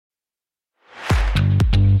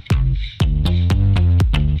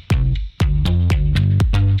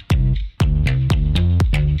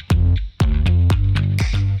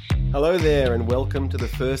Hello there and welcome to the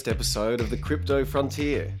first episode of the Crypto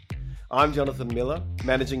Frontier. I'm Jonathon Miller,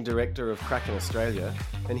 Managing Director of Kraken Australia,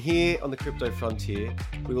 and here on the Crypto Frontier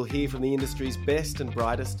we will hear from the industry's best and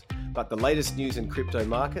brightest, but the latest news in crypto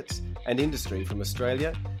markets and industry from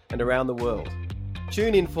Australia and around the world.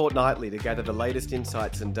 Tune in fortnightly to gather the latest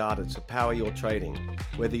insights and data to power your trading,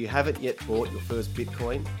 whether you haven't yet bought your first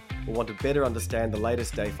Bitcoin or want to better understand the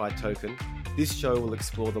latest DeFi token. This show will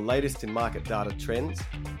explore the latest in market data trends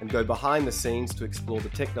and go behind the scenes to explore the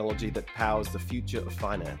technology that powers the future of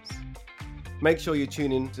finance. Make sure you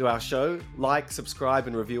tune in to our show, like, subscribe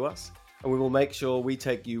and review us, and we will make sure we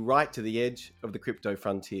take you right to the edge of the crypto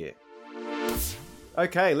frontier.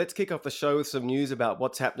 Okay, let's kick off the show with some news about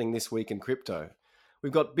what's happening this week in crypto.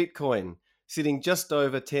 We've got Bitcoin sitting just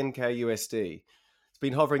over 10k USD. It's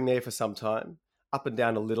been hovering there for some time, up and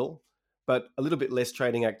down a little, but a little bit less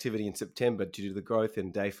trading activity in September due to the growth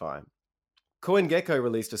in DeFi. CoinGecko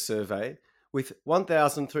released a survey with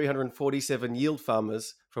 1,347 yield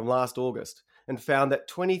farmers from last August and found that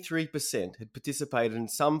 23% had participated in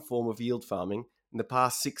some form of yield farming in the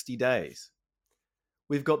past 60 days.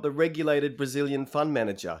 We've got the regulated Brazilian fund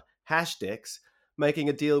manager, Hashdex, making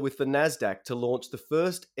a deal with the Nasdaq to launch the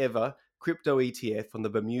first ever crypto ETF on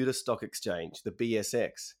the Bermuda Stock Exchange, the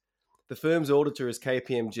BSX. The firm's auditor is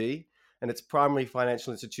KPMG, and its primary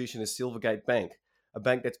financial institution is Silvergate Bank, a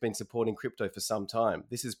bank that's been supporting crypto for some time.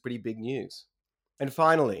 This is pretty big news. And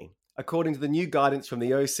finally, according to the new guidance from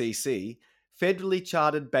the OCC, federally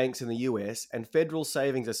chartered banks in the US and federal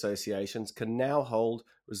savings associations can now hold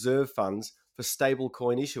reserve funds for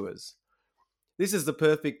stablecoin issuers. This is the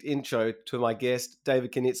perfect intro to my guest,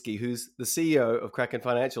 David Kinitsky, who's the CEO of Kraken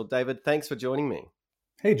Financial. David, thanks for joining me.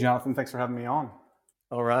 Hey, Jonathan. Thanks for having me on.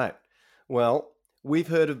 All right. Well, we've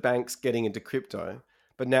heard of banks getting into crypto,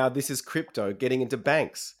 but now this is crypto getting into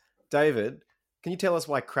banks. David, can you tell us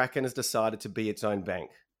why Kraken has decided to be its own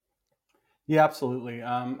bank? Yeah, absolutely.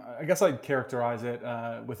 I guess I'd characterize it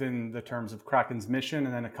within the terms of Kraken's mission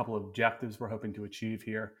and then a couple of objectives we're hoping to achieve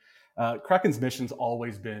here. Kraken's mission's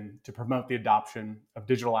always been to promote the adoption of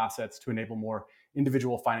digital assets to enable more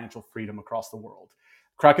individual financial freedom across the world.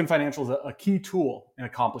 Kraken Financial is a key tool in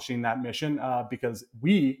accomplishing that mission because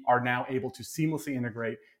we are now able to seamlessly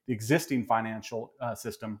integrate the existing financial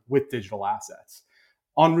system with digital assets.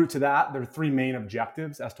 En route to that, there are three main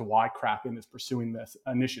objectives as to why Kraken is pursuing this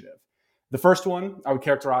initiative. The first one I would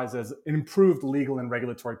characterize as an improved legal and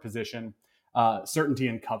regulatory position, certainty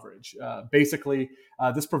and coverage. Basically,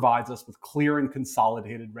 this provides us with clear and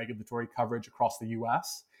consolidated regulatory coverage across the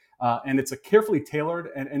US, and it's a carefully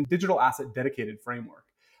tailored and digital asset dedicated framework.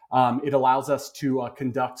 It allows us to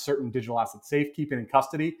conduct certain digital asset safekeeping and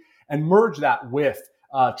custody and merge that with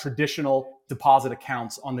traditional deposit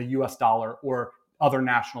accounts on the US dollar or other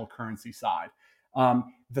national currency side.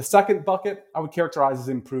 The second bucket I would characterize as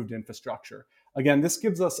improved infrastructure. Again, this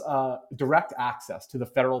gives us direct access to the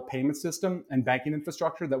federal payment system and banking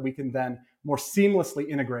infrastructure that we can then more seamlessly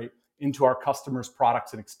integrate into our customers'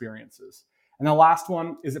 products and experiences. And the last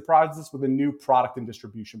one is it provides us with a new product and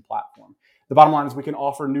distribution platform. The bottom line is we can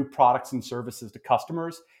offer new products and services to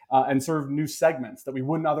customers and serve new segments that we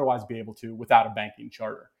wouldn't otherwise be able to without a banking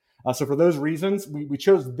charter. So for those reasons, we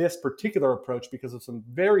chose this particular approach because of some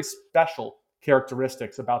very special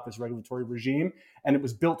characteristics about this regulatory regime, and it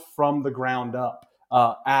was built from the ground up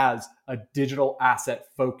as a digital asset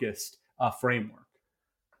focused framework.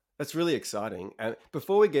 That's really exciting. And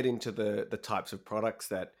before we get into the types of products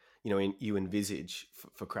that you envisage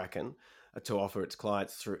for Kraken to offer its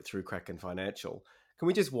clients through Kraken Financial, can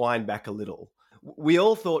we just wind back a little? We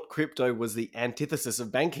all thought crypto was the antithesis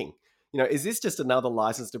of banking. Is this just another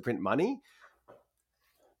license to print money?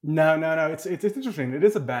 No. It's interesting. It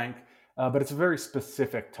is a bank, but it's a very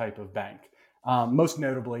specific type of bank. Most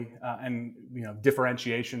notably, and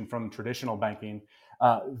differentiation from traditional banking,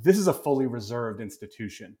 this is a fully reserved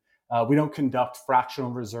institution. We don't conduct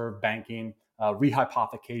fractional reserve banking,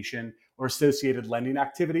 rehypothecation, or associated lending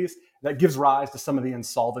activities that gives rise to some of the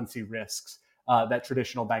insolvency risks that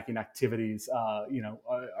traditional banking activities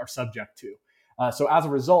are subject to. So as a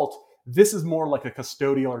result, this is more like a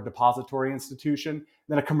custodial or depository institution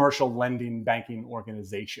than a commercial lending banking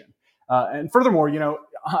organization. And furthermore,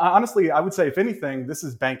 honestly, I would say, if anything, this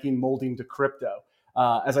is banking molding to crypto.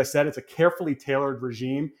 As I said, it's a carefully tailored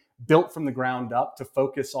regime built from the ground up to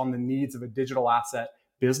focus on the needs of a digital asset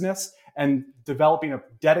business and developing a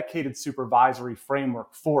dedicated supervisory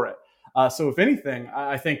framework for it. So if anything,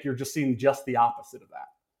 I think you're just seeing just the opposite of that.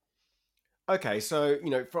 Okay, so,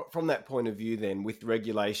 from that point of view then, with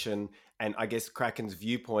regulation and I guess Kraken's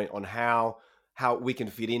viewpoint on how we can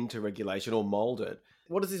fit into regulation or mold it,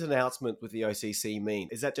 What does this announcement with the OCC mean?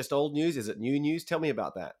 Is that just old news? Is it new news? Tell me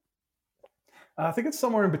about that. I think it's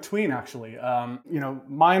somewhere in between, actually.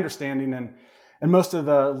 My understanding and most of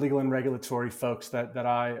the legal and regulatory folks that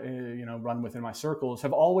I run within my circles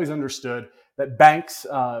have always understood that banks,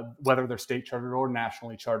 whether they're state chartered or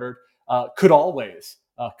nationally chartered, could always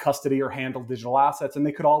custody or handle digital assets, and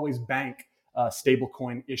they could always bank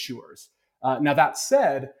stablecoin issuers. Now that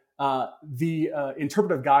said, the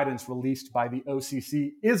interpretive guidance released by the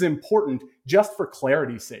OCC is important just for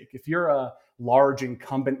clarity's sake. If you're a large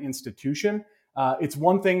incumbent institution, it's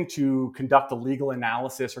one thing to conduct a legal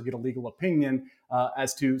analysis or get a legal opinion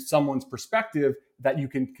as to someone's perspective that you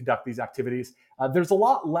can conduct these activities. There's a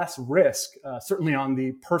lot less risk, certainly on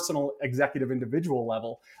the personal, executive, individual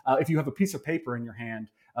level, if you have a piece of paper in your hand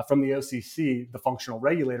from the OCC, the functional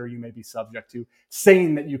regulator you may be subject to,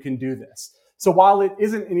 saying that you can do this. So while it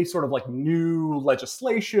isn't any sort of like new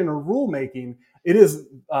legislation or rulemaking, it is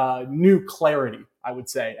new clarity, I would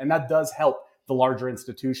say, and that does help the larger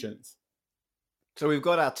institutions. So we've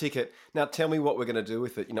got our ticket. Now tell me what we're going to do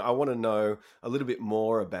with it. I want to know a little bit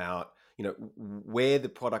more about, where the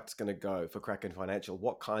product's going to go for Kraken Financial.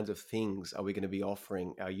 What kinds of things are we going to be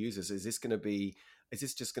offering our users? Is this just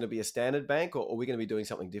going to be a standard bank, or are we going to be doing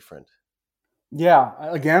something different? Yeah,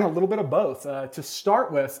 again, a little bit of both. To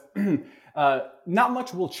start with, not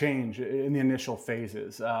much will change in the initial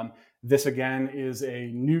phases. This, again, is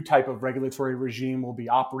a new type of regulatory regime we'll be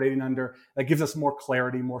operating under that gives us more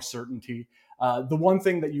clarity, more certainty. The one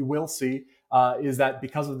thing that you will see is that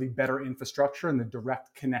because of the better infrastructure and the direct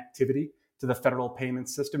connectivity to the federal payment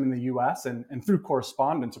system in the US and through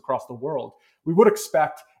correspondence across the world, we would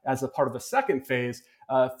expect, as a part of the second phase,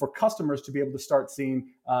 for customers to be able to start seeing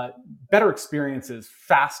better experiences,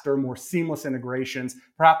 faster, more seamless integrations,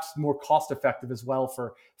 perhaps more cost-effective as well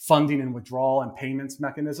for funding and withdrawal and payments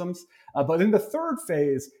mechanisms. But in the third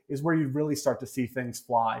phase is where you really start to see things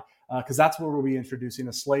fly, because that's where we'll be introducing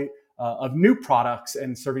a slate of new products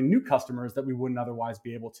and serving new customers that we wouldn't otherwise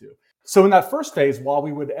be able to. So in that first phase, while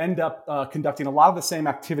we would end up conducting a lot of the same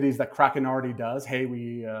activities that Kraken already does,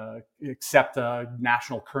 we accept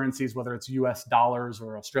national currencies, whether it's US dollars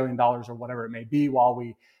or Australian dollars or whatever it may be, while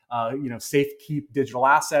we safe keep digital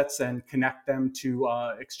assets and connect them to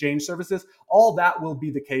exchange services. All that will be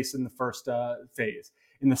the case in the first phase.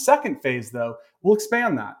 In the second phase, though, we'll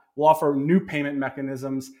expand that. We'll offer new payment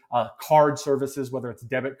mechanisms, card services, whether it's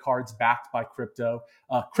debit cards backed by crypto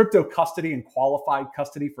custody and qualified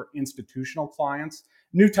custody for institutional clients,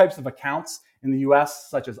 new types of accounts in the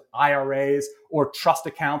US, such as IRAs or trust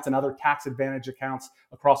accounts and other tax advantage accounts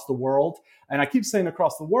across the world. And I keep saying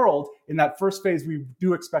across the world. In that first phase, we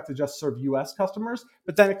do expect to just serve US customers,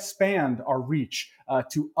 but then expand our reach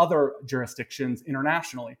to other jurisdictions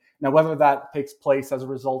internationally. Now, whether that takes place as a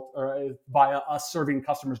result or via us serving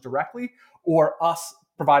customers directly or us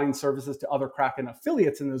providing services to other Kraken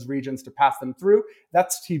affiliates in those regions to pass them through,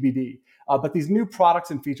 that's TBD. But these new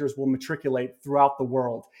products and features will matriculate throughout the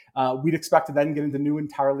world. We'd expect to then get into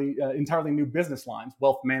entirely new business lines,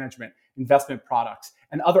 wealth management, investment products,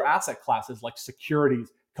 and other asset classes like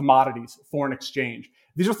securities, commodities, foreign exchange.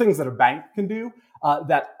 These are things that a bank can do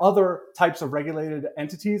that other types of regulated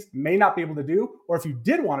entities may not be able to do. Or if you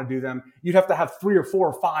did want to do them, you'd have to have 3 or 4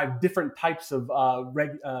 or 5 different types of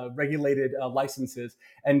regulated licenses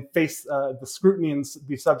and face the scrutiny and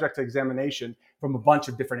be subject to examination from a bunch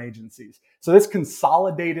of different agencies. So this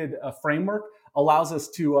consolidated framework allows us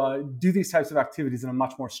to do these types of activities in a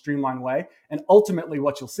much more streamlined way. And ultimately,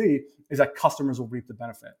 what you'll see is that customers will reap the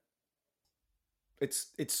benefit.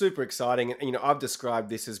 It's super exciting. And, I've described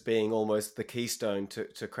this as being almost the keystone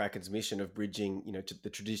to Kraken's mission of bridging, to the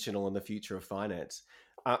traditional and the future of finance.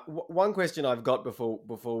 One question I've got before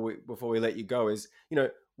we let you go is,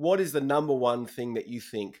 what is the number one thing that you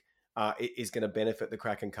think is going to benefit the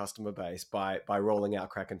Kraken customer base by rolling out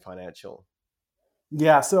Kraken Financial?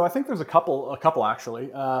 Yeah, so I think there's a couple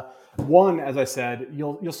actually. One, as I said,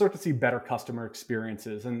 you'll start to see better customer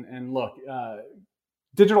experiences. And look,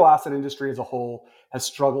 digital asset industry as a whole has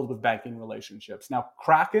struggled with banking relationships. Now,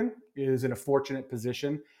 Kraken is in a fortunate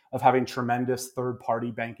position of having tremendous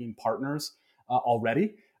third-party banking partners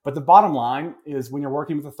already. But the bottom line is when you're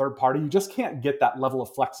working with a third party, you just can't get that level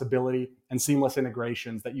of flexibility and seamless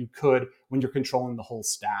integrations that you could when you're controlling the whole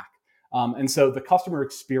stack. And so the customer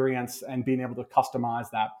experience and being able to customize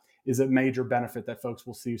that is a major benefit that folks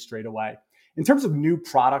will see straight away. In terms of new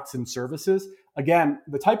products and services, again,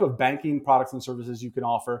 the type of banking products and services you can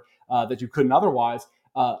offer that you couldn't otherwise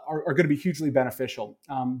are going to be hugely beneficial.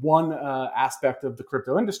 One aspect of the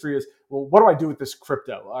crypto industry is, well, what do I do with this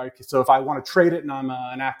crypto? So if I want to trade it and I'm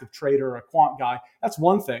an active trader or a quant guy, that's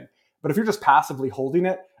one thing. But if you're just passively holding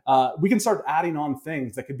it, we can start adding on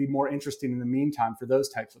things that could be more interesting in the meantime for those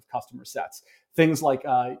types of customer sets. Things like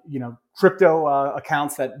crypto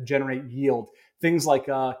accounts that generate yield. Things like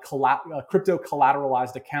crypto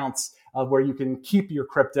collateralized accounts where you can keep your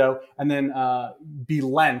crypto and then be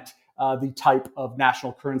lent the type of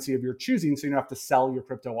national currency of your choosing, so you don't have to sell your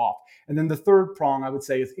crypto off. And then the third prong, I would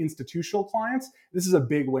say, is institutional clients. This is a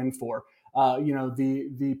big win for.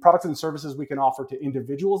 The products and services we can offer to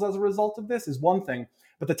individuals as a result of this is one thing,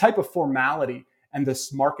 but the type of formality and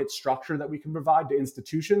this market structure that we can provide to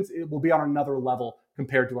institutions, it will be on another level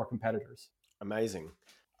compared to our competitors. Amazing.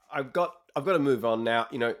 I've got to move on now.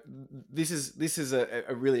 This is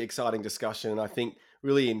a really exciting discussion, and I think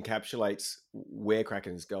really encapsulates where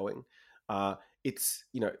Kraken is going.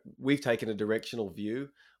 We've taken a directional view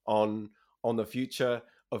on the future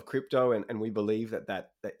of crypto, and we believe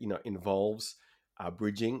that involves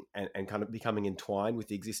bridging and kind of becoming entwined with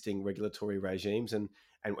the existing regulatory regimes, and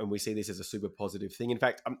we see this as a super positive thing. In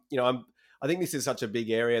fact, I think this is such a big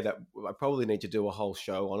area that I probably need to do a whole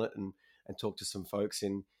show on it and talk to some folks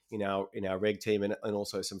in our reg team and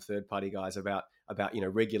also some third party guys about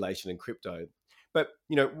regulation and crypto. But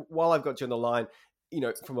while I've got you on the line,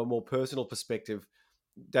 from a more personal perspective,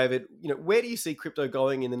 David, where do you see crypto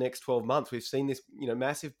going in the next 12 months? We've seen this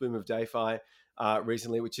massive boom of DeFi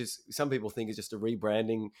recently, which is, some people think, is just a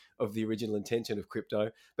rebranding of the original intention of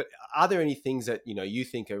crypto. But are there any things that you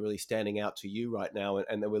think are really standing out to you right now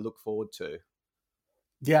and that we look forward to?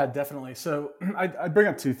 Yeah, definitely. So I bring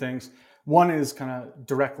up two things. One is kind of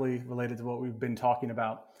directly related to what we've been talking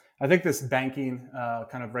about. I think this banking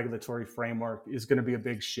kind of regulatory framework is going to be a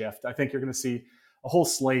big shift. I think you're going to see a whole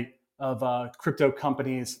slate of crypto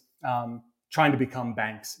companies trying to become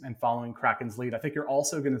banks and following Kraken's lead. I think you're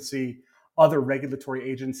also going to see other regulatory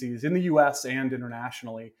agencies in the US and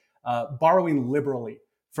internationally borrowing liberally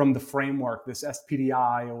from the framework, this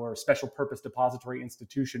SPDI or Special Purpose Depository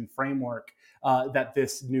Institution framework that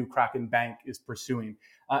this new Kraken Bank is pursuing.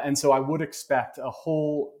 And so I would expect a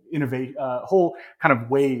whole kind of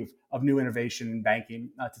wave of new innovation in banking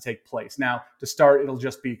to take place. Now, to start, it'll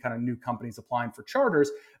just be kind of new companies applying for charters,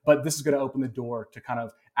 but this is going to open the door to kind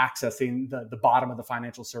of accessing the bottom of the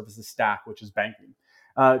financial services stack, which is banking.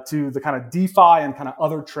 To the kind of DeFi and kind of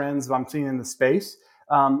other trends that I'm seeing in the space.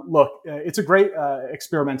 Look, it's a great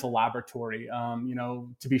experimental laboratory.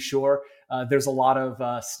 To be sure, there's a lot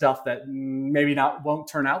of stuff that maybe won't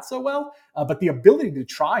turn out so well, but the ability to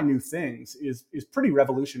try new things is pretty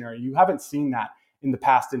revolutionary. You haven't seen that in the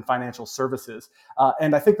past in financial services.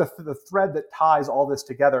 And I think the thread that ties all this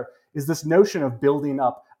together is this notion of building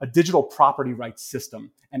up a digital property rights system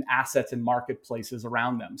and assets and marketplaces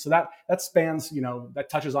around them. So that spans, that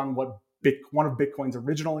touches on what one of Bitcoin's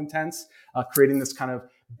original intents, creating this kind of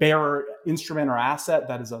bearer instrument or asset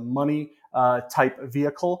that is a money type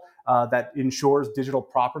vehicle that ensures digital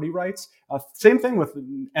property rights. Same thing with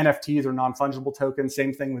NFTs or non-fungible tokens.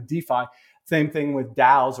 Same thing with DeFi. Same thing with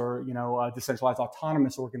DAOs or decentralized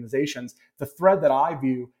autonomous organizations. The thread that I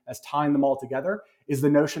view as tying them all together is the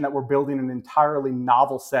notion that we're building an entirely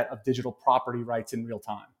novel set of digital property rights in real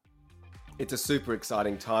time. It's a super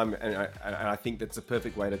exciting time, and I think that's a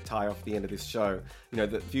perfect way to tie off the end of this show.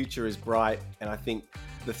 The future is bright, and I think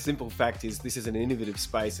the simple fact is this is an innovative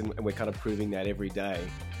space, and we're kind of proving that every day.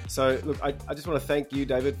 So, look, I just want to thank you,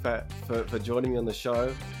 David, for joining me on the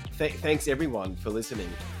show. Thanks, everyone, for listening.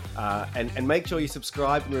 And make sure you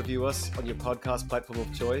subscribe and review us on your podcast platform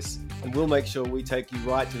of choice, and we'll make sure we take you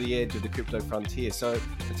right to the edge of the crypto frontier. So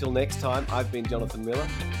until next time, I've been Jonathon Miller,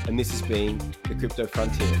 and this has been the Crypto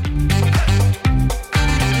Frontier.